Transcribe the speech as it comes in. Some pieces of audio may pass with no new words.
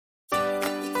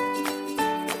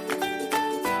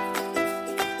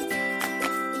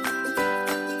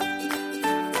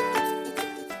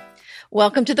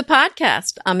Welcome to the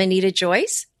podcast. I'm Anita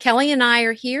Joyce. Kelly and I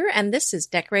are here, and this is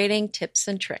Decorating Tips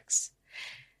and Tricks.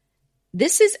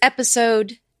 This is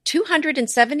episode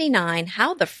 279,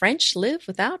 How the French Live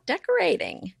Without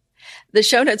Decorating. The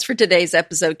show notes for today's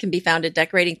episode can be found at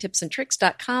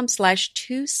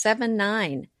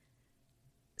decoratingtipsandtricks.com/279.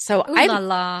 So Ooh la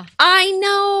la. I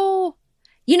know.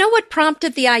 You know what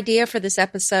prompted the idea for this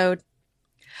episode?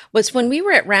 Was when we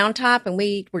were at Round Top and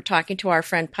we were talking to our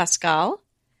friend Pascal.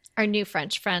 Our new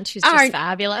French friend who's just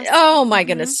fabulous. Oh my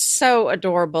goodness. So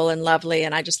adorable and lovely.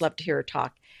 And I just love to hear her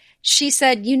talk. She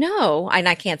said, and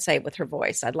I can't say it with her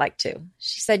voice. I'd like to.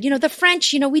 She said, the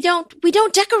French, we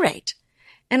don't decorate.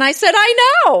 And I said,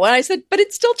 I know. And I said, but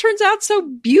it still turns out so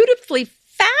beautifully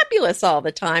fabulous all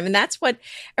the time. And that's what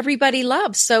everybody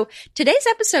loves. So today's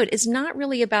episode is not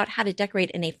really about how to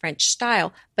decorate in a French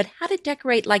style, but how to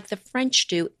decorate like the French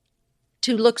do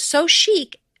to look so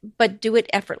chic, but do it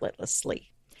effortlessly.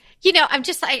 I'm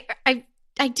just, I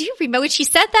do remember when she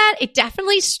said that, it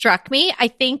definitely struck me. I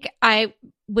think I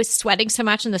was sweating so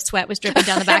much and the sweat was dripping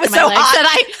down the back of my legs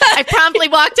that I promptly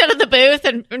walked out of the booth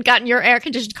and got in your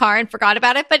air-conditioned car and forgot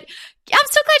about it. But I'm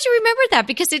so glad you remembered that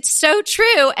because it's so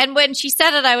true. And when she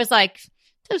said it, I was like,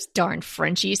 those darn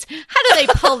Frenchies. How do they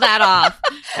pull that off?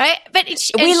 Right? But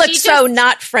we looked so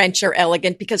not French or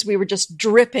elegant because we were just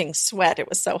dripping sweat. It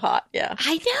was so hot. Yeah.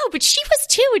 I know, but she was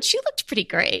too, and she looked pretty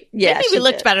great. Yeah. Maybe we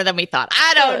looked better than we thought.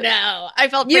 I don't know. I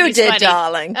felt pretty You did, sweaty.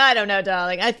 darling. I don't know,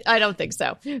 darling. I don't think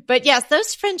so. But yes,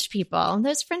 those French people,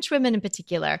 those French women in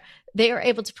particular, they are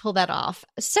able to pull that off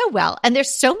so well. And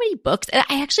there's so many books. And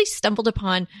I actually stumbled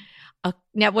upon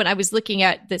now, when I was looking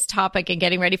at this topic and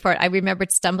getting ready for it, I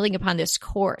remembered stumbling upon this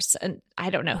course, and I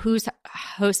don't know who's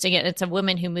hosting it. It's a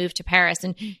woman who moved to Paris,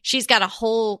 and she's got a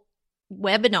whole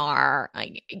webinar,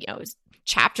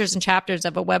 chapters and chapters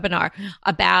of a webinar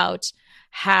about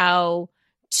how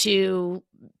to,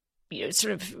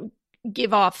 sort of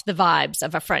give off the vibes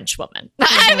of a French woman.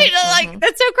 I mean,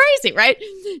 that's so crazy, right?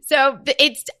 So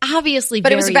it's obviously but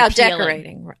very it was about appealing.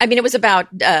 Decorating. I mean, it was about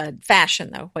fashion,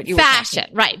 though, what you were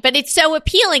Fashion, right. But it's so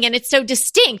appealing and it's so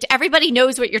distinct. Everybody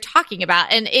knows what you're talking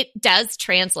about, and it does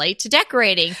translate to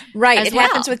decorating. Right. It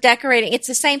happens with decorating. It's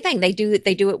the same thing. They do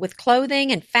it with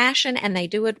clothing and fashion, and they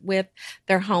do it with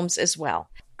their homes as well.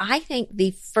 I think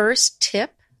the first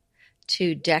tip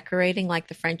to decorating like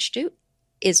the French do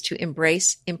is to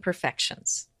embrace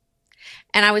imperfections.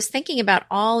 And I was thinking about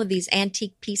all of these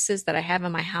antique pieces that I have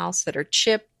in my house that are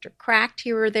chipped or cracked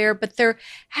here or there, but they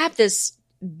have this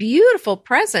beautiful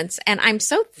presence. And I'm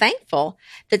so thankful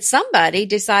that somebody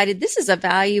decided this is a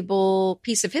valuable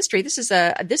piece of history. This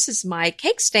is my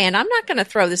cake stand. I'm not going to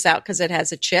throw this out because it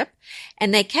has a chip.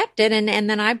 And they kept it. And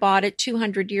then I bought it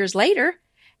 200 years later,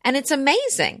 and it's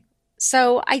amazing.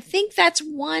 So I think that's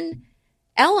one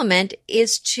element,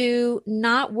 is to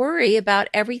not worry about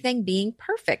everything being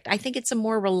perfect. I think it's a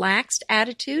more relaxed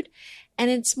attitude, and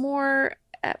it's more,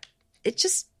 it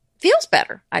just feels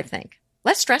better, I think.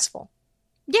 Less stressful.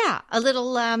 Yeah, a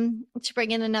little, to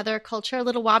bring in another culture, a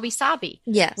little wabi-sabi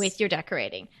with your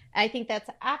decorating. I think that's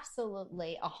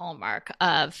absolutely a hallmark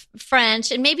of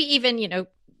French, and maybe even,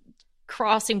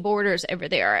 crossing borders over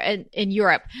there in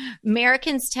Europe.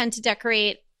 Americans tend to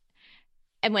decorate,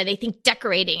 and when they think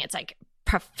decorating, it's like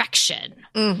perfection.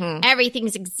 Mm-hmm.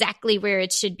 Everything's exactly where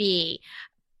it should be.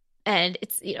 And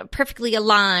it's, perfectly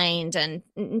aligned and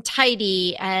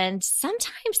tidy. And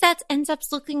sometimes that ends up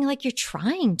looking like you're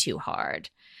trying too hard.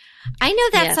 I know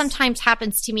that sometimes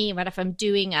happens to me. What if I'm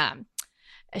doing a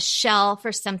shelf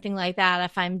or something like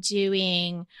that? If I'm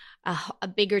doing a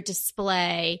bigger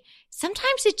display,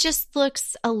 sometimes it just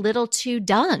looks a little too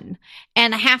done.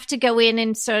 And I have to go in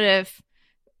and sort of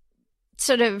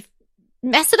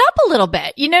mess it up a little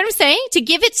bit. You know what I'm saying? To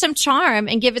give it some charm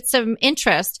and give it some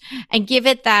interest and give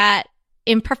it that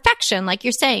imperfection, like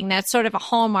you're saying. That's sort of a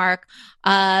hallmark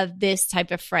of this type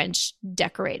of French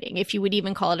decorating, if you would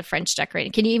even call it a French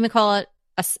decorating. Can you even call it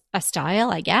a style,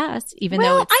 I guess, even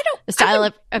though it's a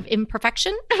style of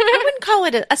imperfection? I wouldn't call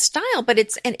it a style, but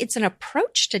it's an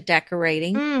approach to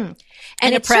decorating. And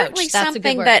it's certainly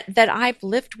something that I've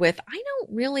lived with. I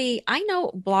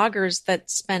know bloggers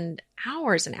that spend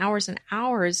hours and hours and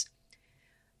hours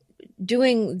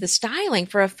doing the styling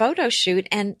for a photo shoot.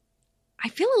 And I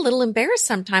feel a little embarrassed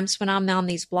sometimes when I'm on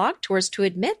these blog tours to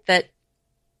admit that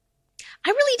I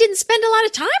really didn't spend a lot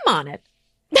of time on it.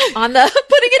 On the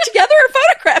putting it together or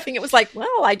photographing. It was like,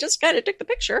 well, I just kind of took the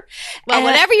picture. Well,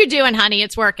 whatever you're doing, honey,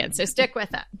 it's working. So stick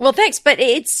with it. Well, thanks. But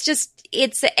it's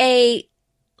a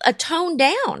tone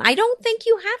down. I don't think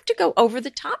you have to go over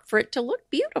the top for it to look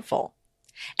beautiful.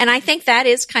 And I think that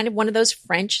is kind of one of those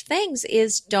French things,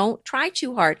 is don't try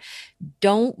too hard.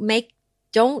 Don't make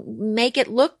don't make it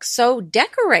look so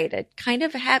decorated. Kind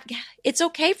of it's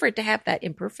okay for it to have that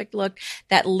imperfect look,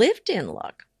 that lived in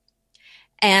look.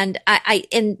 And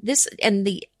and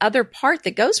the other part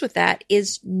that goes with that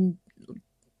is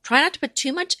try not to put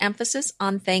too much emphasis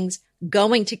on things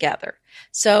going together.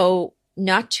 So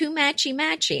not too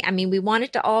matchy. I mean, we want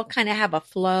it to all kind of have a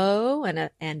flow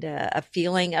and a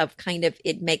feeling of kind of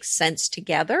it makes sense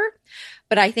together.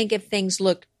 But I think if things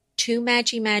look too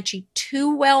matchy,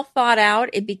 too well thought out,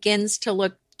 it begins to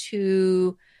look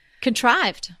too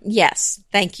contrived. Yes.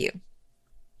 Thank you.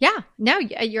 Yeah, no,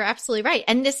 you're absolutely right.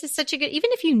 And this is such a good,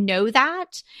 even if you know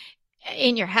that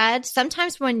in your head,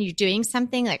 sometimes when you're doing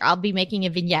something, like I'll be making a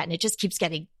vignette and it just keeps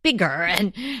getting bigger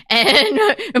and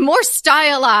more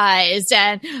stylized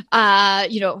and,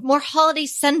 more holiday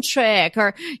centric,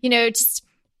 or, just,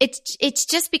 it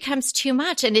just becomes too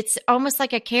much. And it's almost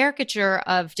like a caricature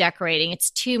of decorating. It's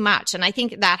too much. And I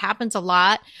think that happens a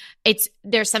lot.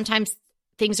 There's sometimes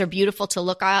things are beautiful to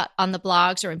look at on the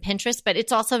blogs or in Pinterest, but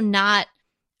it's also not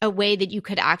a way that you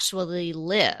could actually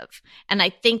live. And I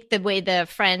think the way the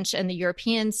French and the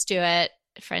Europeans do it,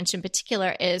 French in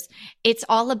particular, is it's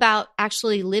all about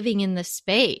actually living in the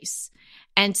space.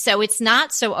 And so it's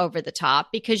not so over the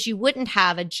top, because you wouldn't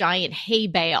have a giant hay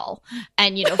bale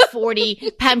and,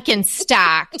 40 pumpkins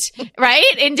stacked,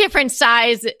 right? In different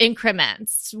size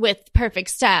increments with perfect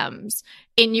stems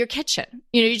in your kitchen.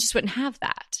 You just wouldn't have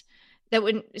that.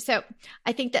 So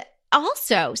I think that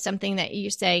also something that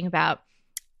you're saying about,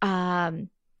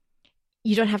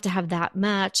 you don't have to have that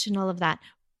much and all of that.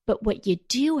 But what you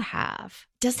do have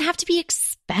doesn't have to be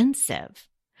expensive,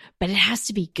 but it has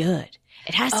to be good.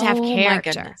 It has to have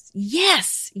character.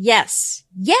 Yes.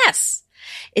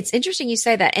 It's interesting you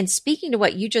say that. And speaking to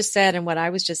what you just said and what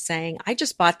I was just saying, I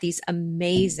just bought these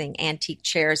amazing antique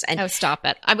chairs. And oh, stop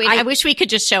it! I mean, I wish we could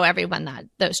just show everyone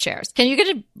those chairs. Can you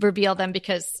get to reveal them,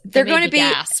 because they're going to be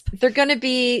gasp. They're going to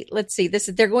be. Let's see.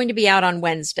 They're going to be out on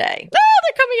Wednesday. Oh,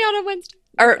 they're coming out on Wednesday.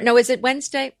 Or no, is it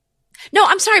Wednesday? No,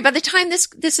 I'm sorry. By the time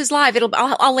this is live,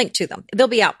 I'll link to them. They'll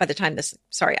be out by the time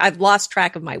sorry, I've lost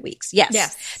track of my weeks.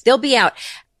 Yes. They'll be out.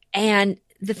 And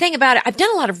the thing about it, I've done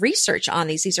a lot of research on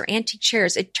these. These are antique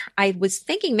chairs. I was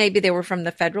thinking maybe they were from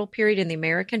the Federal period and the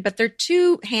American, but they're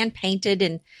too hand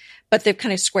painted but they've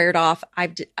kind of squared off.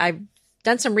 I've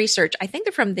done some research. I think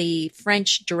they're from the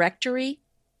French Directory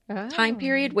time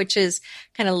period, which is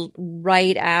kind of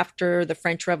right after the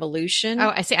French Revolution. Oh,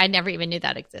 I see. I never even knew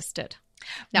that existed.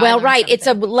 Well, right. It's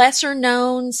a lesser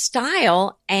known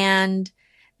style. And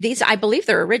these, I believe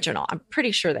they're original. I'm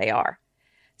pretty sure they are.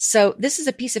 So this is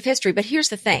a piece of history, but here's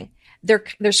the thing.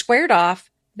 They're squared off.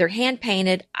 They're hand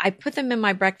painted. I put them in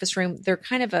my breakfast room. They're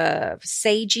kind of a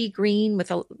sagey green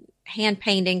with a hand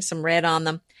painting, some red on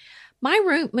them.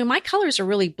 My colors are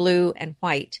really blue and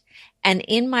white. And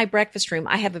in my breakfast room,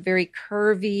 I have a very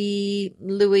curvy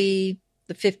Louis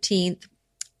XV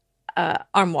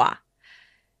armoire,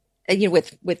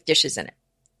 with dishes in it.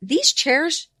 These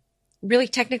chairs really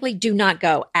technically do not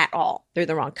go at all. They're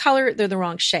the wrong color. They're the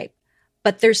wrong shape.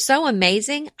 But they're so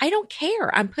amazing. I don't care.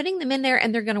 I'm putting them in there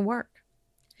and they're going to work.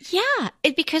 Yeah,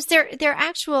 because they're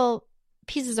actual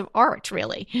pieces of art,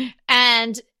 really.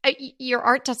 And your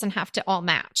art doesn't have to all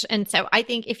match. And so I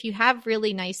think if you have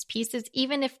really nice pieces,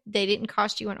 even if they didn't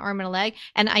cost you an arm and a leg,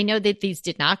 and I know that these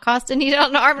did not cost an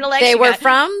arm and a leg. They were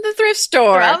from the thrift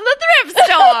store.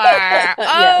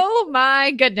 Oh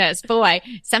my goodness. Boy,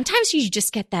 sometimes you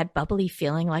just get that bubbly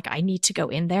feeling like I need to go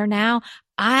in there now.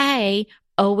 I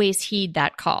always heed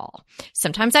that call.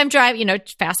 Sometimes I'm driving,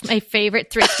 Fast, my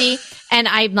favorite thrifty, and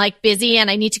I'm like busy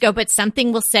and I need to go, but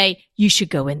something will say, you should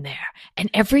go in there. And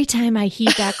every time I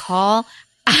heed that call,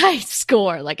 I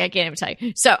score. Like I can't even tell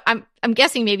you. So I'm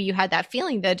guessing maybe you had that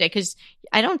feeling the other day, because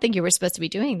I don't think you were supposed to be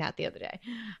doing that the other day.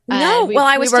 No, we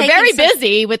were very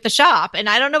busy with the shop, and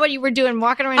I don't know what you were doing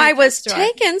walking around. I was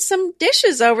taking some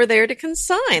dishes over there to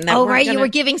consign. You were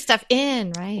giving stuff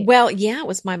in, right? Well, yeah, it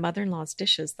was my mother-in-law's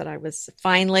dishes that I was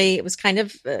finally. It was kind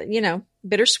of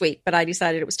bittersweet, but I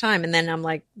decided it was time. And then I'm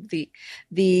like,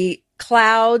 the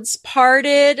clouds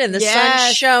parted and the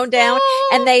sun shone down,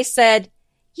 and they said,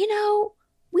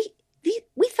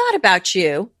 we thought about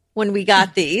you when we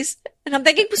got these. And I'm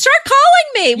thinking, start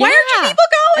calling me. Why aren't you people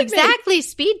calling me? Exactly.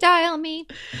 Speed dial me.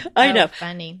 I know.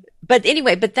 Funny. But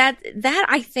anyway, that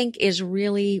I think is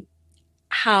really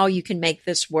how you can make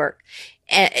this work.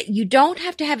 You don't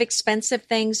have to have expensive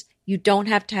things. You don't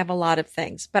have to have a lot of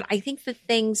things. But I think the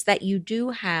things that you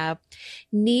do have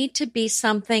need to be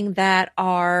something that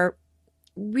are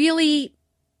really,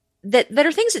 that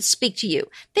are things that speak to you.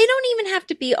 They don't even have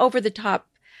to be over the top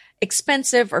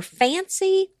expensive or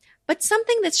fancy, but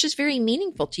something that's just very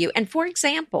meaningful to you. And for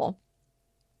example,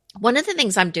 one of the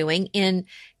things I'm doing in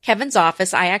Kevin's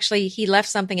office, he left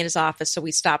something in his office. So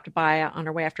we stopped by on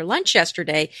our way after lunch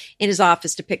yesterday in his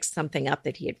office to pick something up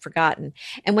that he had forgotten.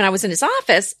 And when I was in his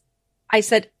office, I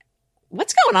said,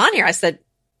 "What's going on here?" I said,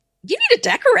 "You need a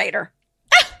decorator."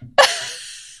 I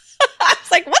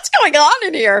was like, "What's going on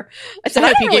in here?" I said, I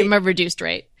hope you gave him a reduced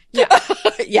rate. Yeah.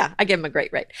 Yeah, I gave him a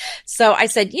great rate. So I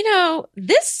said,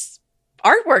 this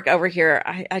artwork over here,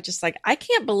 I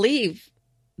can't believe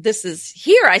this is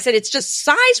here. I said, it's just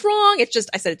size wrong.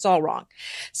 I said, it's all wrong.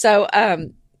 So,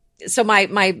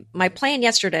 my plan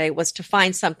yesterday was to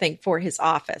find something for his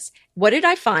office. What did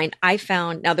I find?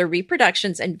 Now they're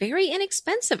reproductions and very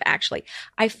inexpensive, actually.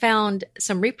 I found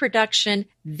some reproduction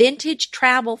vintage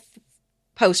travel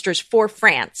posters for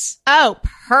France. Oh,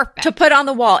 perfect. To put on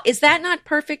the wall. Is that not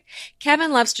perfect?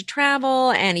 Kevin loves to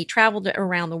travel, and he traveled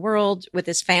around the world with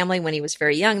his family when he was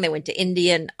very young. They went to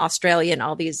India and Australia and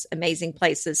all these amazing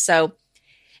places. So,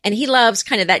 and he loves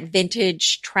kind of that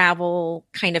vintage travel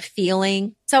kind of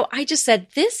feeling. So I just said,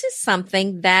 this is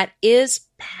something that is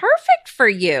perfect for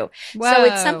you. Whoa. So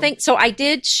it's something, so I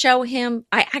did show him,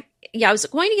 I was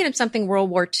going to get him something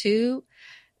World War II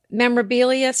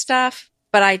memorabilia stuff.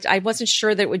 But I wasn't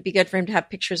sure that it would be good for him to have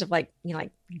pictures of like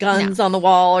guns on the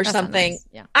wall or something. Nice.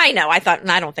 Yeah. I know. I thought,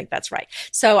 and I don't think that's right.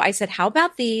 So I said, how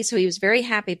about these? So he was very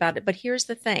happy about it. But here's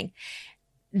the thing.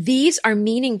 These are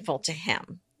meaningful to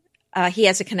him. He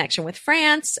has a connection with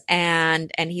France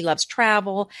and he loves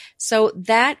travel. So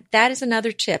that is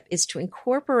another tip, is to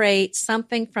incorporate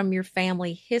something from your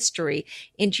family history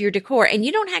into your decor. And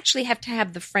you don't actually have to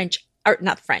have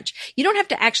you don't have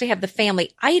to actually have the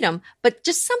family item, but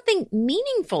just something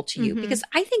meaningful to you, because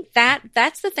I think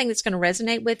that's the thing that's going to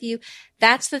resonate with you.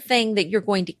 That's the thing that you're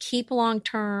going to keep long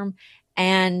term.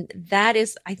 And that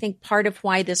is, I think, part of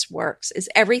why this works, is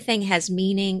everything has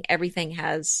meaning. Everything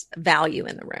has value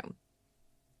in the room.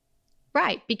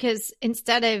 Right. Because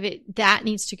instead of that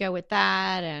needs to go with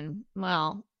that. And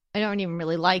well, I don't even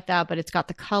really like that, but it's got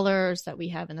the colors that we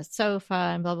have in the sofa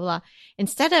and blah, blah, blah.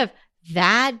 Instead of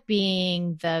that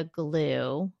being the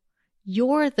glue,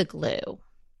 you're the glue.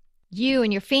 You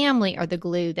and your family are the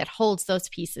glue that holds those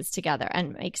pieces together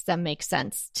and makes them make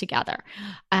sense together.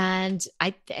 And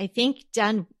I think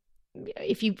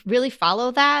if you really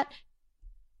follow that,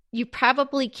 you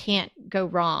probably can't go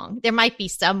wrong. There might be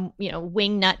some,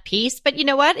 wing nut piece, but you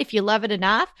know what? If you love it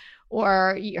enough,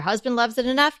 or your husband loves it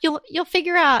enough, you'll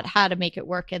figure out how to make it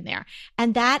work in there.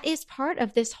 And that is part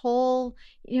of this whole,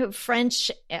 French,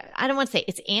 I don't want to say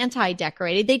it's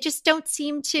anti-decorated. They just don't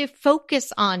seem to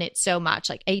focus on it so much,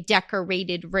 like a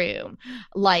decorated room,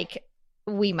 like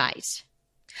we might.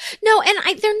 No, and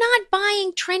they're not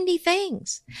buying trendy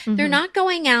things. Mm-hmm. They're not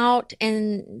going out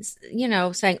and,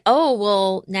 saying, oh,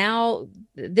 well, now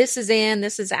this is in,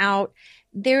 this is out.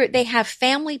 They have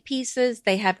family pieces.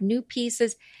 They have new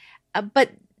pieces.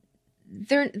 But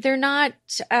they're not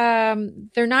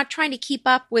trying to keep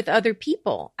up with other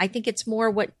people. I think it's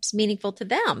more what's meaningful to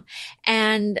them.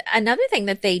 And another thing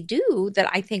that they do that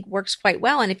I think works quite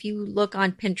well, and if you look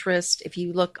on Pinterest, if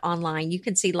you look online, you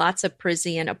can see lots of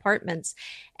Parisian apartments,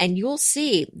 and you'll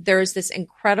see there's this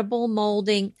incredible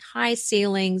molding, high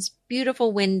ceilings,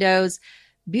 beautiful windows,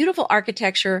 beautiful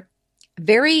architecture,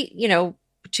 very,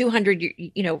 200,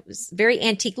 very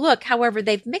antique look. However,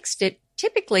 they've mixed it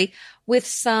typically with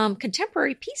some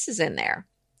contemporary pieces in there.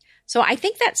 So I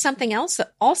think that's something else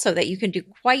also that you can do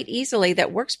quite easily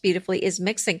that works beautifully, is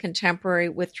mixing contemporary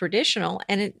with traditional,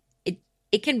 and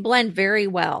it can blend very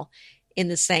well in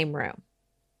the same room.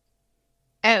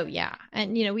 Oh, yeah.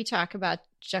 And, we talk about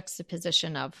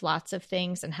juxtaposition of lots of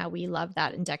things and how we love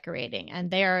that in decorating.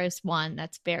 And there is one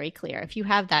that's very clear. If you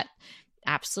have that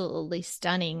absolutely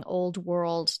stunning old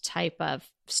world type of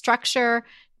structure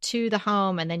to the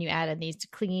home, and then you add in these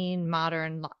clean,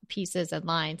 modern pieces and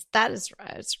lines,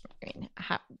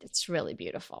 it's really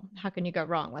beautiful. How can you go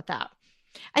wrong with that?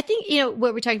 I think,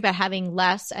 what we're talking about, having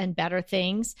less and better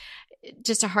things,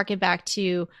 just to harken back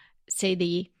to, say,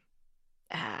 the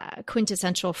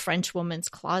quintessential French woman's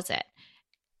closet,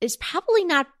 is probably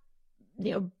not,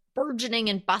 burgeoning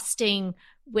and busting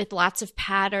with lots of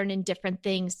pattern and different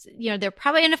things. They're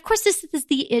probably, and of course, this is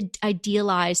the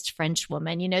idealized French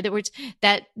woman,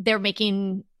 that they're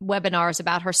making webinars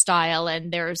about her style,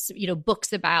 and there's,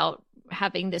 books about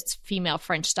having this female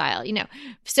French style,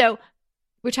 So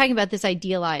we're talking about this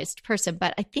idealized person,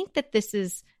 but I think that this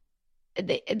is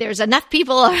there's enough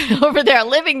people over there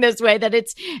living this way that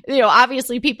it's,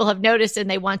 obviously people have noticed and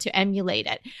they want to emulate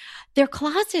it. Their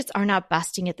closets are not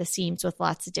busting at the seams with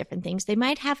lots of different things. They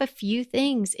might have a few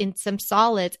things in some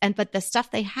solids, but the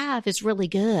stuff they have is really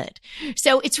good.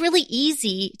 So it's really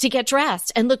easy to get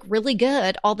dressed and look really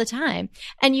good all the time.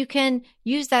 And you can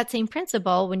use that same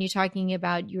principle when you're talking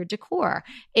about your decor.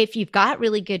 If you've got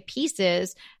really good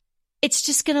pieces, it's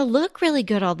just going to look really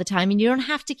good all the time, and you don't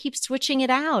have to keep switching it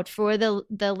out for the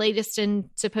latest and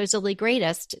supposedly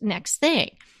greatest next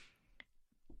thing.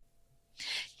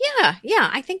 Yeah,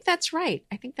 I think that's right.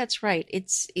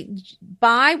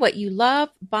 Buy what you love,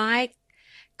 buy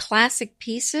classic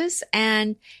pieces,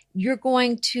 and you're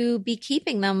going to be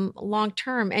keeping them long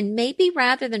term. And maybe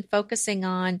rather than focusing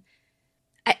on,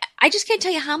 I just can't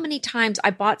tell you how many times I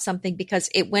bought something because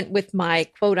it went with my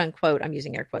quote unquote, I'm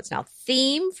using air quotes now,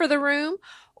 theme for the room,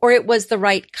 or it was the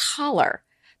right color.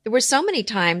 There were so many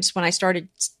times when I started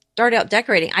out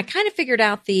decorating, I kind of figured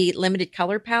out the limited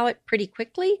color palette pretty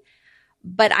quickly.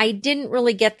 But I didn't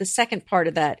really get the second part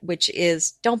of that, which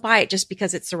is don't buy it just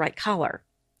because it's the right color.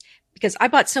 Because I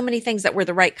bought so many things that were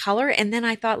the right color. And then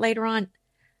I thought later on,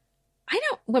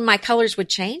 when my colors would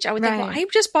change, I would think, well, I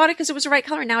just bought it because it was the right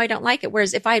color. Now I don't like it.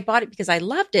 Whereas if I had bought it because I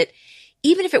loved it,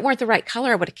 even if it weren't the right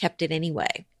color, I would have kept it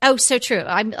anyway. Oh, so true.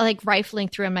 I'm like rifling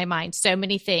through in my mind so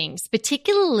many things,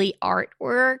 particularly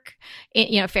artwork,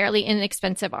 fairly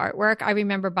inexpensive artwork. I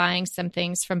remember buying some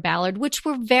things from Ballard, which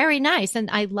were very nice.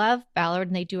 And I love Ballard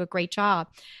and they do a great job.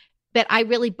 But I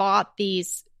really bought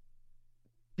these,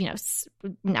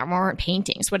 now weren't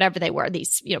paintings, whatever they were,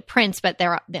 these, prints, but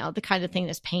they're, the kind of thing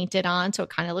that's painted on. So it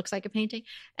kind of looks like a painting.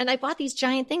 And I bought these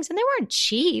giant things and they weren't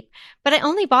cheap, but I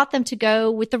only bought them to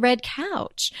go with the red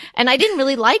couch. And I didn't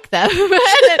really like them.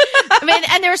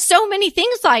 And there are so many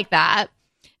things like that,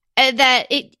 that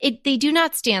they do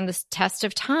not stand the test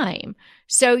of time.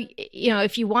 So,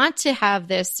 if you want to have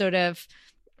this sort of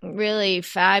really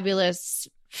fabulous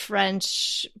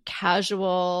French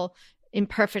casual,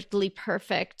 imperfectly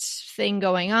perfect thing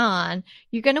going on,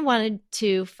 you're going to want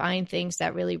to find things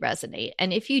that really resonate.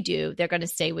 And if you do, they're going to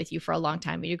stay with you for a long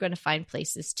time and you're going to find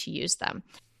places to use them.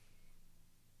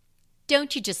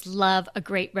 Don't you just love a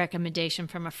great recommendation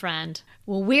from a friend?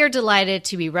 Well, we're delighted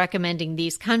to be recommending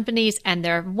these companies and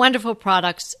their wonderful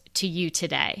products to you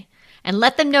today. And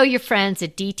let them know your friends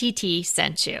at DTT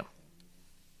sent you.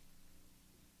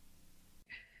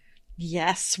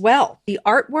 Yes. Well, the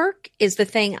artwork is the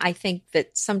thing I think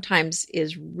that sometimes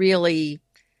is really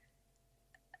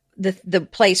the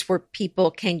place where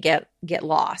people can get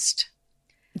lost.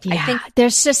 Yeah, I think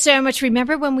there's just so much.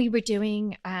 Remember when we were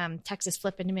doing Texas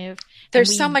Flip and Move?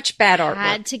 There's so much bad artwork.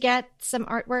 Had to get some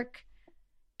artwork.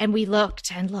 And we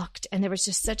looked and looked, and there was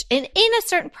just such in a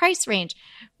certain price range,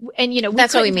 and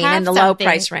that's what we mean in the low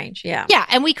price range, yeah.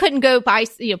 And we couldn't go buy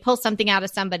pull something out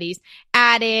of somebody's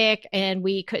attic, and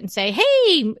we couldn't say,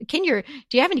 hey, do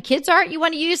you have any kids art you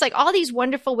want to use? Like all these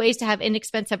wonderful ways to have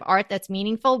inexpensive art that's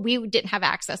meaningful. We didn't have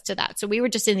access to that, so we were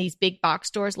just in these big box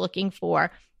stores looking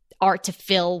for art to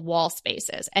fill wall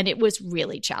spaces, and it was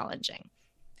really challenging.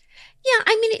 Yeah,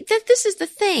 I mean, this is the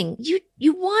thing.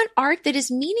 You want art that is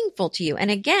meaningful to you.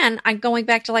 And again, I'm going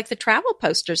back to like the travel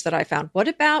posters that I found. What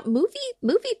about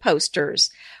movie posters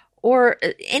or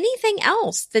anything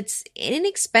else that's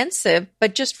inexpensive,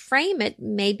 but just frame it?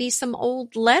 Maybe some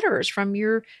old letters from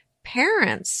your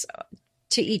parents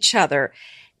to each other.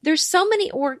 There's so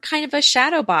many, or kind of a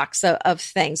shadow box of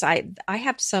things. I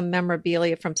have some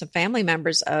memorabilia from some family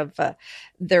members of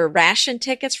their ration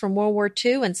tickets from World War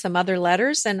II and some other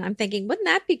letters. And I'm thinking, wouldn't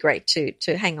that be great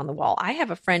to hang on the wall? I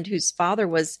have a friend whose father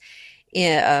was,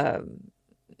 fighter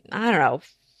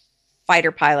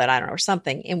pilot, or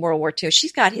something in World War II.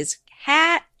 She's got his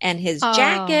hat and his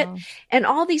jacket and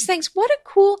all these things. What a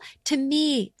cool, to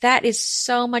me, that is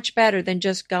so much better than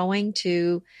just going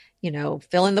to,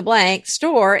 fill in the blank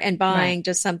store and buying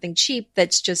just something cheap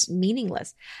that's just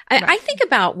meaningless. I think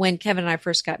about when Kevin and I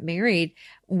first got married,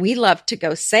 we loved to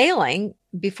go sailing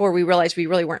before we realized we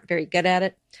really weren't very good at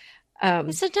it.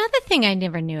 It's another thing I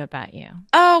never knew about you.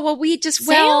 Oh, well, we just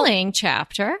sailing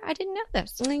chapter. I didn't know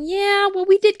this. Yeah, well,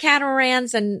 we did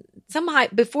catamarans, and somehow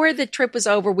before the trip was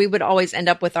over, we would always end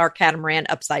up with our catamaran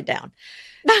upside down.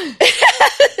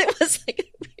 It was like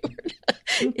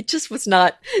it just was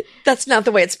not. That's not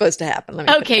the way it's supposed to happen.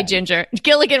 Okay, Ginger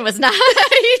Gilligan was not.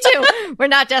 You too. We're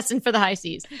not destined for the high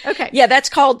seas. Okay. Yeah,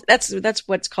 that's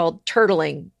what's called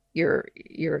turtling your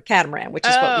catamaran, which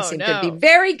is what we seem to be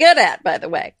very good at, by the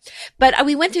way. But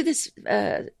we went through this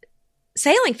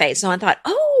sailing phase, so I thought,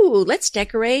 let's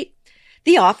decorate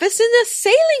The Office in the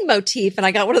sailing motif. And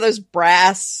I got one of those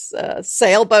brass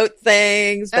sailboat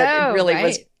things that Oh, really right.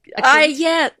 was,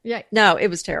 Yeah. no, it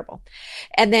was terrible.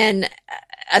 And then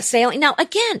a sailing. Now,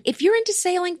 again, if you're into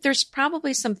sailing, there's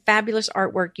probably some fabulous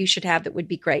artwork you should have that would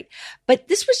be great. But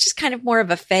this was just kind of more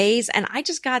of a phase. And I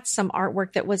just got some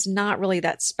artwork that was not really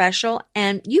that special.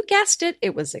 And you guessed it,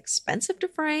 it was expensive to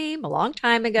frame a long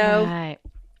time ago. Right.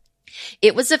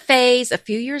 It was a phase. A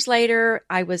few years later,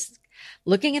 I was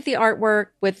looking at the artwork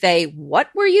with a "what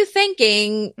were you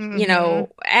thinking?"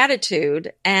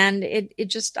 attitude, and it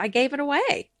just, I gave it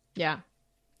away. Yeah.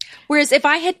 Whereas if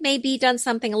I had maybe done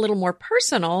something a little more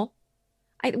personal,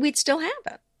 we'd still have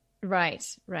it. Right,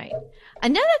 right.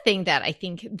 Another thing that I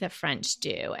think the French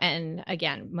do, and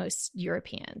again, most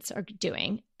Europeans are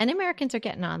doing, and Americans are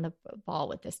getting on the ball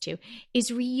with this too,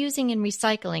 is reusing and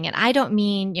recycling. And I don't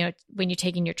mean, when you're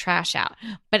taking your trash out,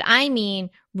 but I mean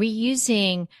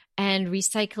reusing and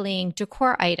recycling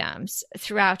decor items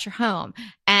throughout your home.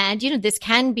 And, this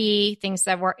can be things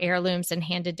that were heirlooms and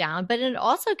handed down, but it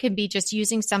also can be just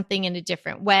using something in a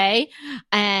different way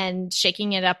and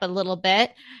shaking it up a little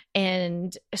bit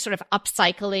and sort of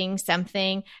upcycling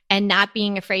something and not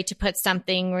being afraid to put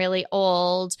something really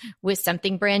old with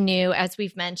something brand new, as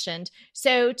we've mentioned.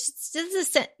 So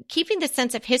keeping the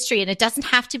sense of history, and it doesn't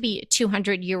have to be a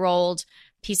 200-year-old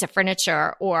piece of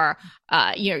furniture, or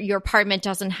your apartment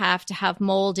doesn't have to have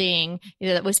molding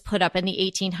that was put up in the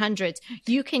 1800s.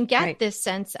 You can get this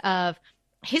sense of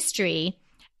history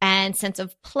and sense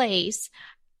of place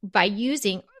by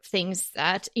using things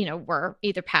that were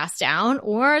either passed down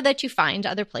or that you find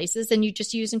other places and you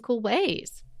just use in cool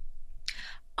ways.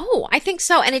 Oh, I think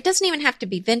so. And it doesn't even have to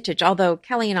be vintage, although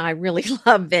Kelly and I really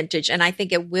love vintage. And I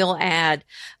think it will add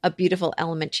a beautiful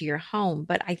element to your home.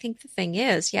 But I think the thing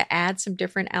is, add some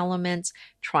different elements.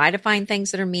 Try to find things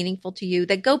that are meaningful to you,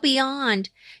 that go beyond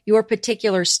your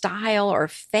particular style or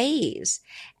phase.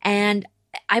 And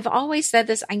I've always said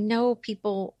this. I know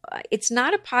people, it's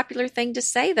not a popular thing to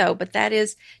say though, but that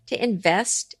is to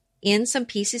invest in some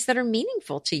pieces that are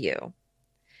meaningful to you.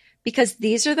 Because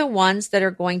these are the ones that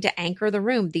are going to anchor the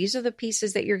room. These are the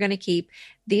pieces that you're going to keep.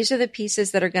 These are the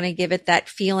pieces that are going to give it that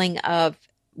feeling of,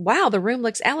 wow, the room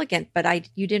looks elegant, but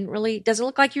it doesn't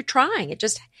look like you're trying. It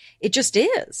just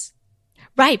is.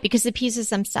 Right. Because the pieces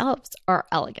themselves are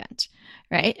elegant,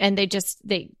 right? And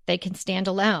they can stand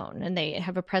alone and they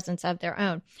have a presence of their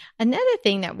own. Another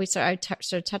thing that I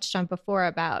sort of touched on before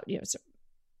about,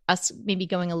 us maybe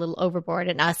going a little overboard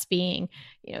and us being,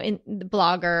 in the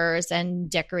bloggers and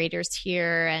decorators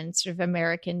here and sort of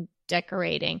American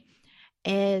decorating,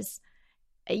 is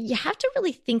you have to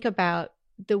really think about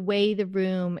the way the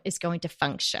room is going to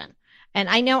function. And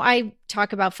I know I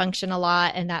talk about function a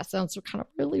lot and that sounds kind of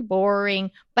really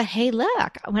boring, but hey,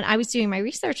 look, when I was doing my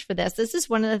research for this is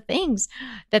one of the things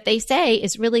that they say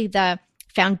is really the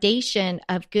foundation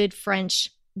of good French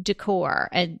decor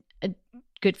and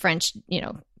good French,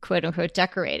 quote unquote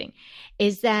decorating,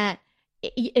 is that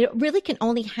it really can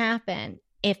only happen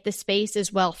if the space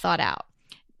is well thought out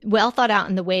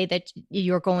in the way that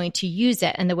you're going to use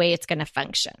it and the way it's going to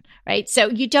function, right? So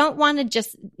you don't want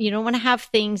to have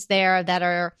things there that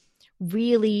are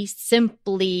really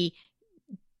simply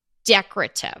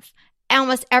decorative.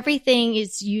 Almost everything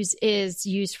is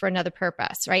used for another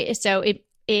purpose, right? So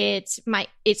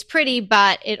it's pretty,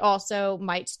 but it also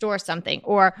might store something.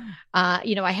 Or,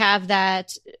 I have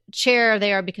that chair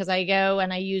there because I go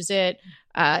and I use it,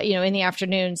 in the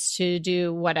afternoons to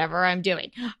do whatever I'm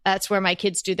doing. That's where my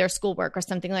kids do their schoolwork or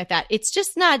something like that. It's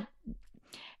just not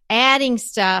adding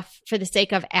stuff for the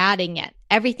sake of adding it.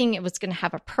 Everything, it was going to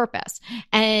have a purpose.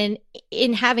 And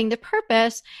in having the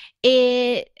purpose,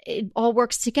 it all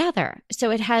works together. So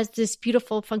it has this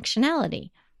beautiful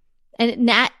functionality. And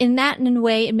in a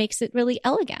way, it makes it really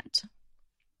elegant.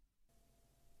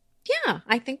 Yeah,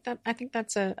 I think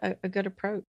that's a good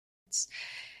approach.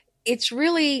 It's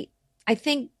really, I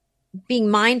think, being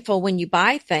mindful when you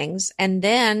buy things, and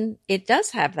then it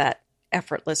does have that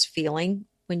effortless feeling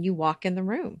when you walk in the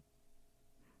room.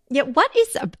 Yeah, what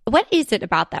is it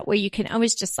about that where you can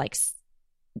always just like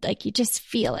you just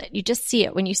feel it, you just see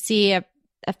it when you see a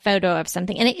photo of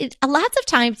something, and lots of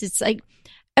times it's like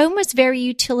almost very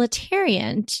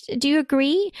utilitarian. Do you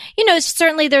agree?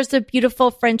 Certainly there's the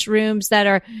beautiful French rooms that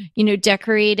are,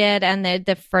 decorated and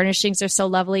the furnishings are so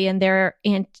lovely and they're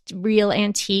real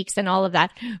antiques and all of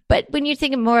that. But when you're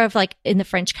thinking more of like in the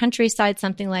French countryside,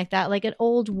 something like that, like an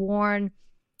old worn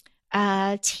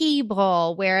tea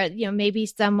bowl where, maybe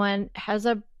someone has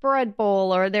a bread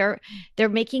bowl or they're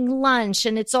making lunch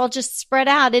and it's all just spread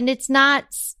out and it's not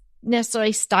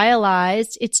necessarily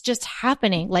stylized. It's just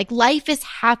happening. Like life is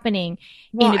happening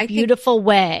in a I beautiful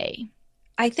way.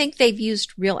 I think they've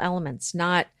used real elements,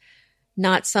 not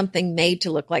something made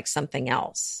to look like something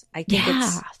else. I think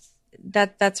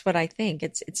that's what I think.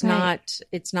 It's Right.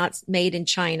 not made in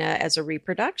China as a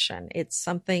reproduction. It's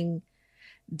something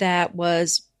that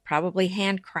was probably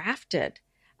handcrafted.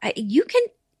 You can,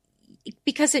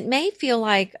 because it may feel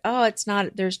like, oh, it's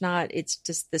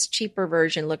just this cheaper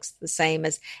version looks the same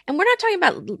as, and we're not talking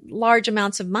about large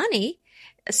amounts of money.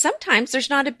 Sometimes there's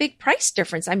not a big price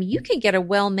difference. I mean, you can get a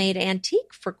well-made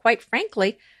antique for, quite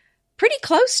frankly, pretty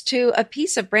close to a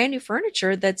piece of brand new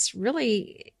furniture that's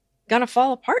really going to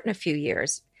fall apart in a few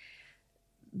years.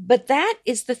 But that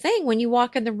is the thing. When you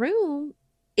walk in the room,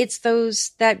 it's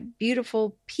that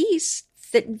beautiful piece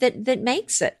that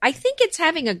makes it. I think it's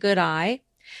having a good eye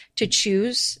to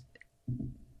choose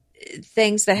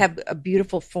things that have a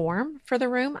beautiful form for the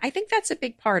room. I think that's a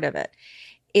big part of it,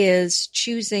 is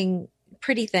choosing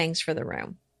pretty things for the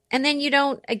room. And then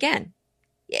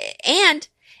and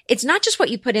it's not just what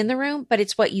you put in the room, but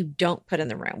it's what you don't put in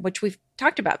the room, which we've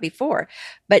talked about before.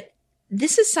 But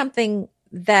this is something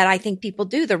that I think people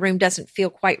do. The room doesn't feel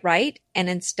quite right. And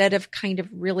instead of kind of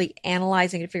really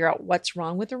analyzing to figure out what's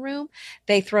wrong with the room,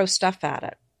 they throw stuff at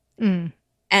it. Mm.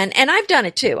 And I've done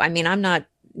it too. I mean, I'm not,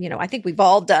 I think we've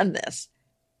all done this,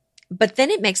 but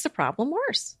then it makes the problem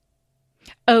worse.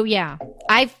 Oh yeah.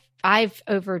 I've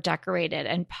over decorated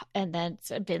and then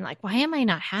been like, why am I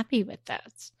not happy with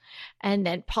this? And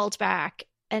then pulled back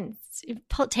and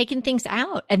taken things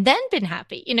out and then been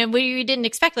happy, where you didn't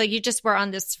expect, like you just were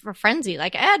on this frenzy,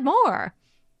 like add more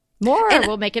and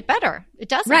will make it better. It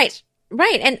doesn't.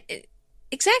 Right. And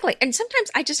exactly. And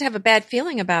sometimes I just have a bad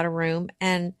feeling about a room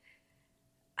and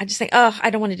I just think, oh, I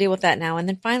don't want to deal with that now. And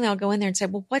then finally I'll go in there and say,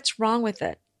 well, what's wrong with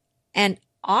it? And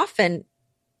often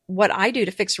what I do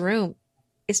to fix a room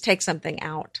is take something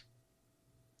out,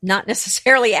 not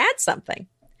necessarily add something.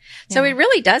 Yeah. So it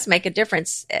really does make a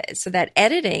difference. So that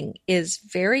editing is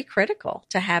very critical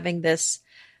to having this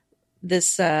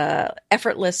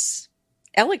effortless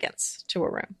elegance to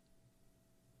a room.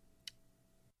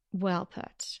 Well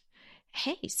put.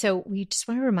 Hey, so we just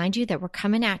want to remind you that we're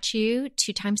coming at you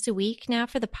 2 times a week now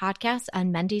for the podcast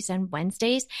on Mondays and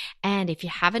Wednesdays. And if you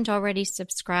haven't already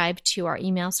subscribed to our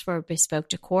emails for Bespoke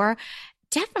Decor,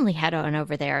 definitely head on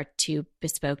over there to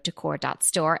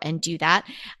bespokedecor.store and do that.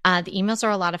 The emails are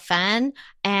a lot of fun.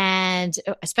 And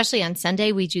especially on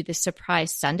Sunday, we do the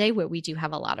Surprise Sunday where we do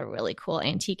have a lot of really cool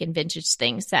antique and vintage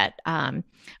things that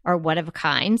are one of a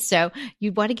kind. So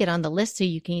you want to get on the list so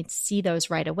you can see those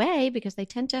right away because they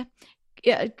tend to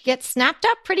get snapped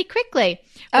up pretty quickly.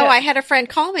 Oh, I had a friend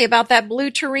call me about that blue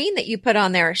tureen that you put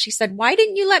on there. She said, why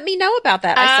didn't you let me know about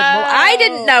that? I said, well, I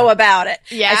didn't know about it.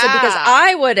 Yeah. I said, because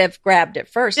I would have grabbed it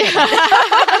first.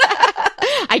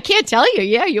 I can't tell you.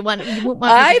 Yeah,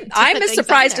 I'm as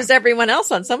surprised as everyone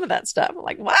else on some of that stuff. I'm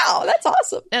like, wow, that's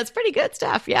awesome. That's pretty good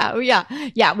stuff. Yeah.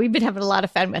 We've been having a lot of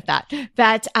fun with that.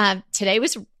 But today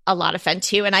was a lot of fun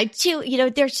too. And I too, you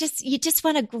just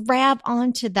want to grab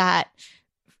onto that.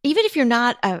 Even if you're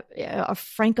not a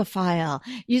Francophile,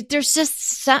 there's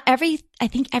just I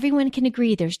think everyone can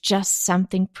agree there's just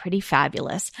something pretty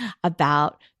fabulous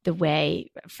about the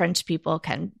way French people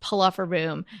can pull off a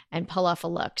room and pull off a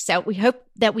look. So we hope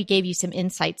that we gave you some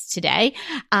insights today.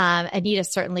 Anita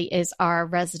certainly is our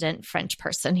resident French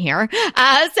person here.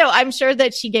 So I'm sure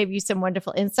that she gave you some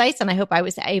wonderful insights, and I hope I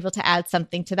was able to add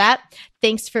something to that.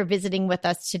 Thanks for visiting with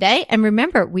us today. And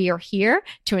remember, we are here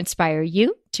to inspire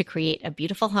you to create a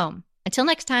beautiful home. Until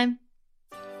next time.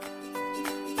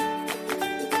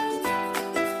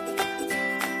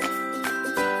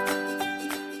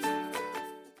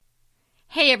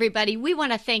 Hey, everybody, we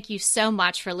want to thank you so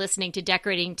much for listening to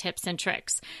Decorating Tips and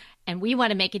Tricks. And we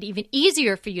want to make it even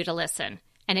easier for you to listen.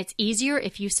 And it's easier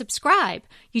if you subscribe.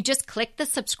 You just click the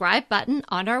subscribe button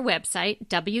on our website,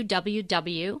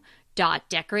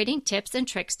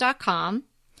 www.decoratingtipsandtricks.com,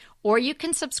 or you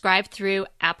can subscribe through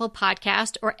Apple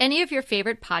Podcast or any of your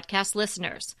favorite podcast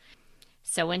listeners.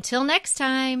 So until next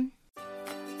time.